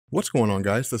What's going on,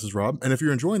 guys? This is Rob, and if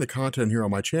you're enjoying the content here on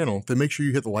my channel, then make sure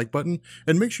you hit the like button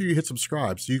and make sure you hit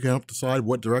subscribe so you can help decide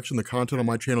what direction the content on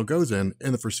my channel goes in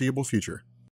the foreseeable future.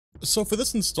 So for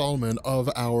this installment of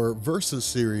our Versus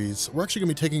series, we're actually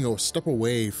going to be taking a step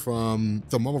away from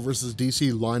the Marvel vs.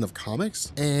 DC line of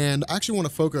comics, and I actually want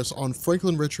to focus on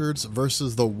Franklin Richards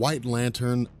versus the White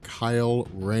Lantern, Kyle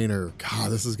Rayner.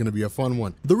 God, this is going to be a fun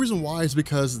one. The reason why is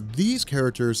because these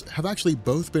characters have actually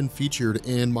both been featured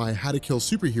in my How to Kill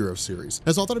Superhero series,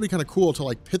 and so I thought it'd be kind of cool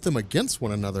to pit them against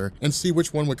one another and see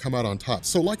which one would come out on top.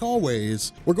 So like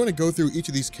always, we're going to go through each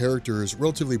of these characters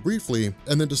relatively briefly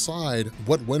and then decide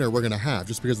what winner we're going to have,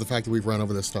 just because of the fact that we've run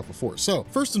over this stuff before. So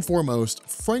first and foremost,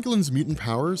 Franklin's mutant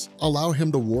powers allow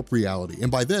him to warp reality. And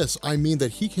by this, I mean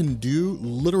that he can do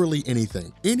literally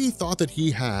anything. Any thought that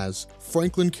he has,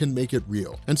 Franklin can make it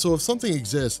real. And so if something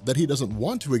exists that he doesn't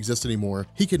want to exist anymore,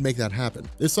 he can make that happen.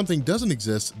 If something doesn't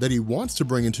exist that he wants to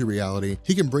bring into reality,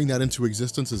 he can bring that into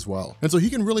existence as well. And so he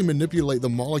can really manipulate the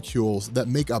molecules that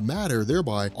make up matter,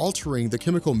 thereby altering the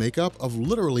chemical makeup of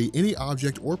literally any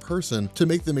object or person to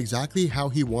make them exactly how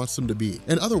he wants them to be.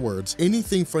 In other words,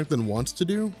 anything Franklin wants to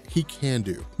do, he can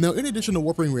do. Now, in addition to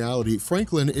warping reality,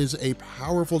 Franklin is a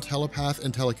powerful telepath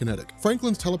and telekinetic.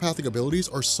 Franklin's telepathic abilities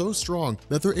are so strong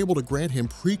that they're able to grant him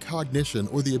precognition,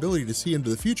 or the ability to see into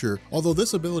the future, although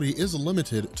this ability is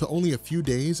limited to only a few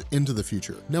days into the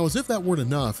future. Now, as if that weren't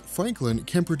enough, Franklin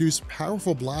can produce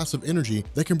powerful blasts of energy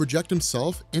that can project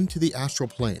himself into the astral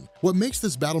plane. What makes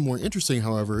this battle more interesting,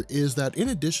 however, is that in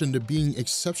addition to being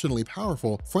exceptionally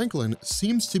powerful, Franklin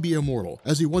seems to be immortal,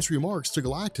 as he once remarks to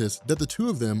Galactus that the two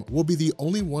of them will be the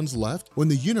only ones left when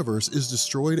the universe is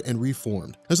destroyed and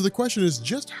reformed. And so the question is,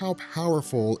 just how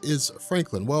powerful is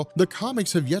Franklin? Well, the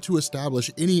comics have yet to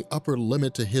establish any upper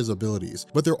limit to his abilities,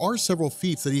 but there are several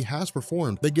feats that he has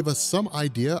performed that give us some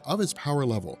idea of his power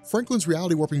level. Franklin's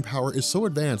reality warping power is so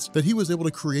advanced that he was able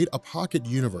to create a pocket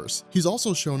universe. He's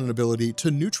also shown an ability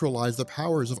to neutralize the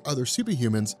powers of other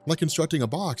superhumans, like constructing a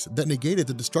box that negated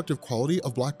the destructive quality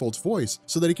of Black Bolt's voice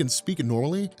so that he can speak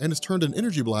normally, and has turned an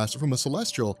energy blast from a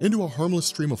celestial into a harmless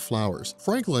stream of flowers.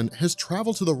 Franklin has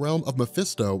traveled to the realm of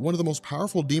Mephisto, one of the most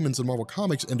powerful demons in Marvel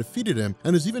Comics, and defeated him,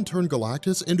 and has even turned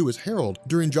Galactus into his herald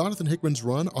during Jonathan Hickman's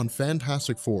run on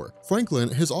Fantastic Four. Franklin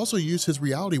has also used his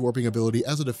reality warping ability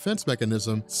as a defense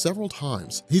mechanism several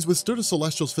times. He's withstood a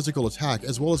Celestial's physical attack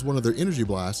as well as one of their energy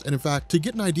blasts, and in fact, to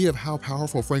get an idea of how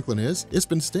powerful Franklin is, it's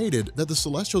been stated that the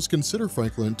Celestials consider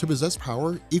Franklin to possess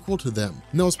power equal to them.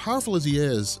 Now, as powerful as he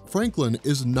is, Franklin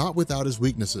is not without his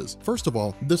weaknesses. First of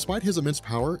all, despite his immense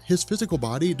power, his physical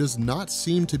body does not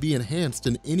seem to be enhanced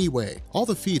in any way. All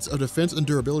the feats of defense and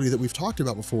durability that we've talked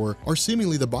about before are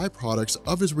seemingly the byproducts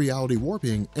of his reality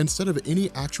warping instead of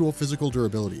any actual physical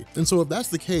durability. And so if that's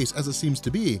the case, as it seems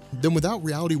to be, then without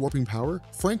reality warping power,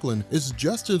 Franklin is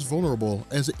just as vulnerable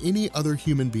as any other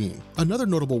human being. Another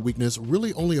notable weakness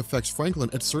really only affects Franklin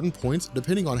at certain points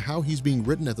depending on how he's being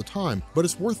written at the time, but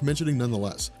it's worth mentioning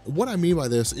nonetheless. What I mean by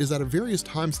this is that at various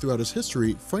times throughout his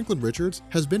history, Franklin Richards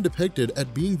has been depicted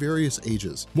at being various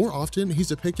ages. More often, he's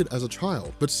depicted as a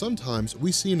child, but sometimes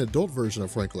we see an adult version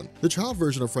of Franklin. The child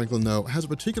version of Franklin, though, has a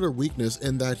particular weakness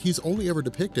in that he's only ever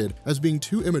depicted as being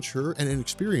too immature and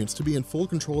inexperienced to be in full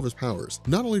control of his powers.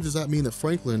 Not only does that mean that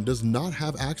Franklin does not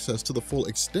have access to the full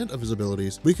extent of his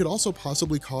abilities, but he could also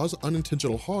possibly cause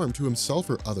unintentional harm to himself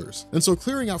or others. And so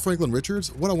clearing out Franklin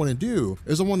Richards, what I want to do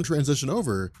is I want to transition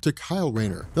over to Kyle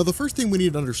Rayner. Now, the first thing we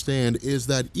need to understand is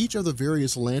that each of the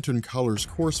various lantern colors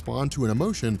correspond to an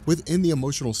emotion within the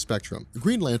emotional spectrum.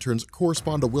 Green lanterns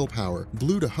correspond to willpower,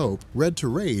 blue to hope, red to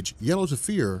rage, yellow to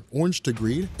fear, orange to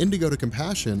greed, indigo to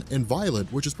compassion, and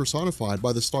violet, which is personified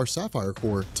by the star sapphire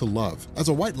core, to love. As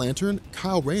a white lantern,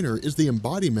 Kyle Rayner is the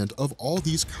embodiment of all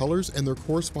these colors and their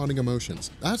corresponding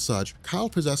emotions. As such, Kyle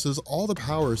possesses all the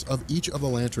powers of each of the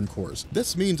lantern cores.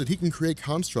 This means that he can create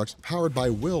constructs powered by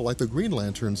will like the green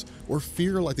lanterns, or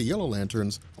fear like the yellow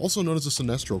lanterns, also known as the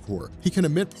sinestro core. He can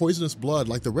emit poisonous blood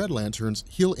like the red lanterns,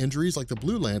 heal injuries like the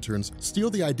blue lanterns, steal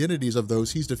the identities of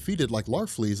those he's defeated like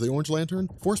Larfleeze, the orange lantern,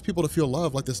 force people to feel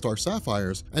love like the star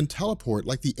sapphires, and teleport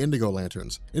like the indigo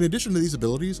lanterns. In addition to these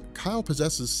abilities, Kyle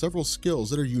possesses several skills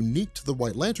that are unique to the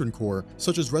white lantern core,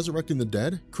 such as resurrecting the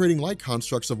dead, creating light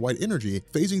constructs of white energy,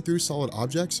 phasing through solid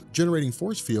objects, generating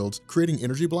force fields, creating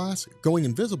energy blasts, going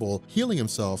invisible, healing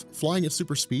himself, flying at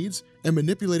super speeds, and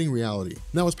manipulating reality.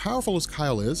 Now, as powerful as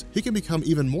Kyle is, he can become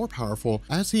even more powerful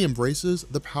as he embraces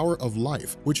the power of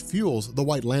life, which fuels the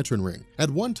White Lantern Ring.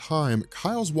 At one time,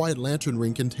 Kyle's White Lantern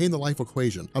Ring contained the life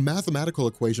equation, a mathematical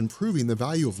equation proving the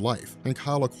value of life, and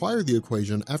Kyle acquired the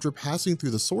equation after passing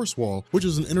through the Source Wall, which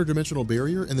is an interdimensional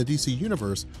barrier in the DC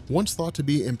universe once thought to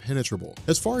be impenetrable.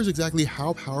 As far as exactly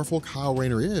how powerful Kyle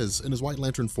Rayner is in his White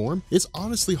Lantern form, it's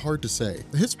honestly hard to say.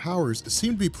 His powers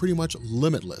seem to be pretty much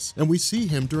limitless, and we see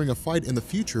him during a fight in the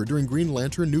future during Green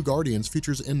Lantern New Guardians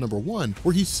Features in #1,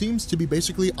 where he seems to be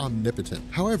basically omnipotent.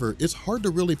 However, it's hard to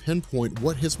really pinpoint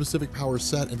what his specific power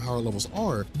set and power levels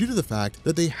are due to the fact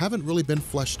that they haven't really been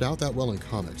fleshed out that well in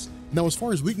comics. Now, as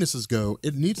far as weaknesses go,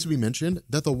 it needs to be mentioned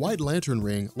that the White Lantern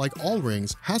Ring, like all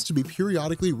rings, has to be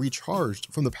periodically recharged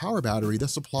from the power battery that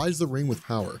supplies the ring with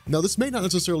power. Now, this may not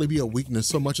necessarily be a weakness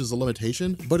so much as a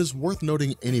limitation, but is worth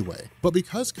noting anyway. But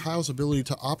because Kyle's ability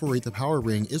to operate the power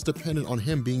ring is dependent on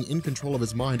him being in control of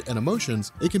his mind and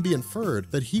emotions, it can be inferred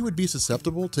that he would be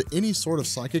susceptible to any sort of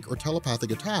psychic or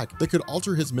telepathic attack that could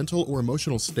alter his mental or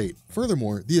emotional state.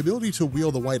 Furthermore, the ability to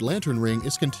wield the White Lantern Ring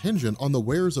is contingent on the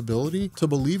wearer's ability to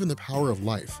believe in the power of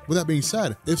life. With that being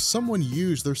said, if someone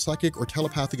used their psychic or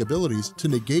telepathic abilities to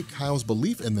negate Kyle's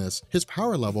belief in this, his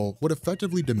power level would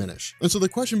effectively diminish. And so the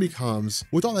question becomes,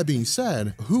 with all that being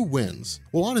said, who wins?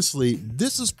 Well, honestly,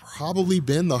 this has probably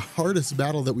been the hardest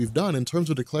battle that we've done in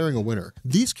terms of declaring a winner.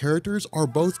 These characters are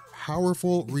both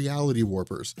powerful reality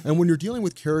warpers, and when you're dealing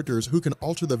with characters who can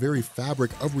alter the very fabric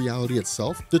of reality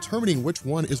itself, determining which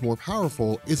one is more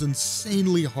powerful is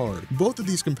insanely hard. Both of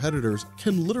these competitors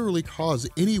can literally cause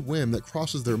any whim that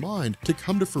crosses their mind to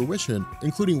come to fruition,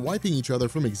 including wiping each other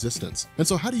from existence. And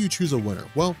so how do you choose a winner?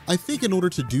 Well, I think in order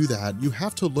to do that, you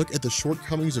have to look at the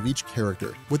shortcomings of each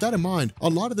character. With that in mind, a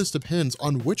lot of this depends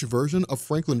on which version of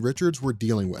Franklin Richards we're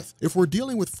dealing with. If we're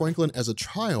dealing with Franklin as a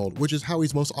child, which is how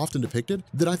he's most often depicted,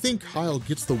 then I think Kyle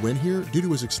gets the win here due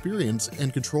to his experience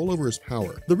and control over his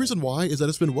power. The reason why is that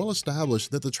it's been well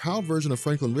established that the child version of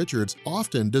Franklin Richards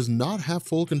often does not have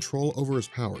full control over his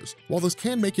powers. While this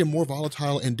can make him more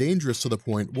volatile and dangerous to the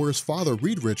point where his father,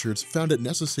 Reed Richards, found it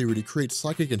necessary to create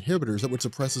psychic inhibitors that would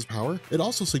suppress his power, it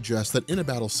also suggests that in a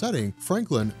battle setting,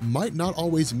 Franklin might not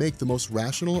always make the most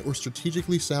rational or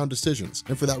strategically sound decisions,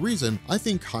 and for that reason, I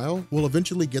think Kyle will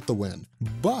eventually get the win.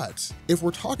 But if we're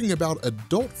talking about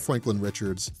adult Franklin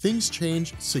Richards, things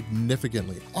change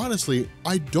significantly. Honestly,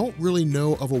 I don't really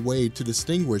know of a way to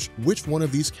distinguish which one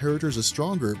of these characters is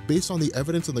stronger based on the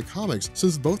evidence in the comics,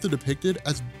 since both are depicted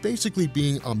as basically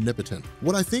being omnipotent.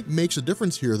 What I think makes a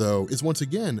difference here, though, is once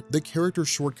again the character's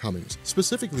shortcomings,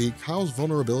 specifically Kyle's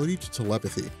vulnerability to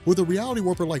telepathy. With a reality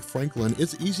warper like Franklin,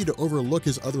 it's easy to overlook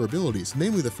his other abilities,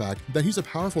 namely the fact that he's a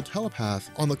powerful telepath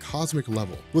on the cosmic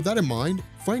level. With that in mind,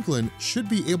 Franklin should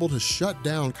be able to shut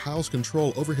down Kyle's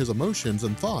control over his emotions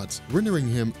and thoughts, rendering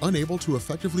him unable to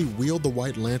effectively wield the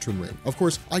White Lantern Ring. Of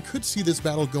course, I could see this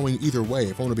battle going either way,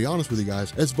 if I want to be honest with you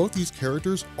guys, as both these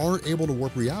characters are able to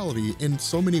warp reality in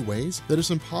so many ways that it's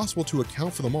impossible to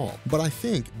account for them all. But I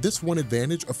think this one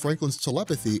advantage of Franklin's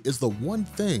telepathy is the one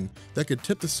thing that could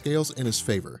tip the scales in his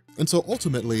favor. And so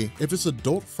ultimately, if it's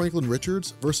adult Franklin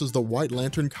Richards versus the White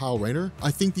Lantern Kyle Rayner, I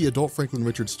think the adult Franklin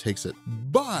Richards takes it.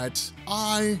 But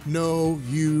I know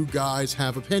you guys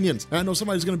have opinions. And I know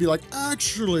somebody's gonna be like,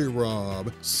 actually,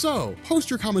 Rob. So post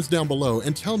your comments down below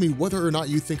and tell me whether or not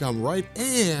you think I'm right,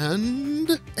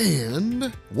 and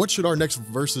what should our next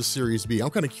Versus series be? I'm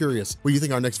kind of curious what you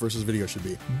think our next Versus video should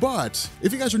be. But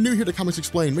if you guys are new here to Comics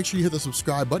Explained, make sure you hit the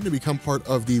subscribe button to become part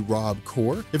of the Rob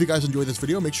Core. If you guys enjoyed this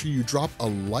video, make sure you drop a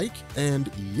like,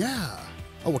 and yeah,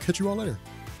 I will catch you all later.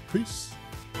 Peace.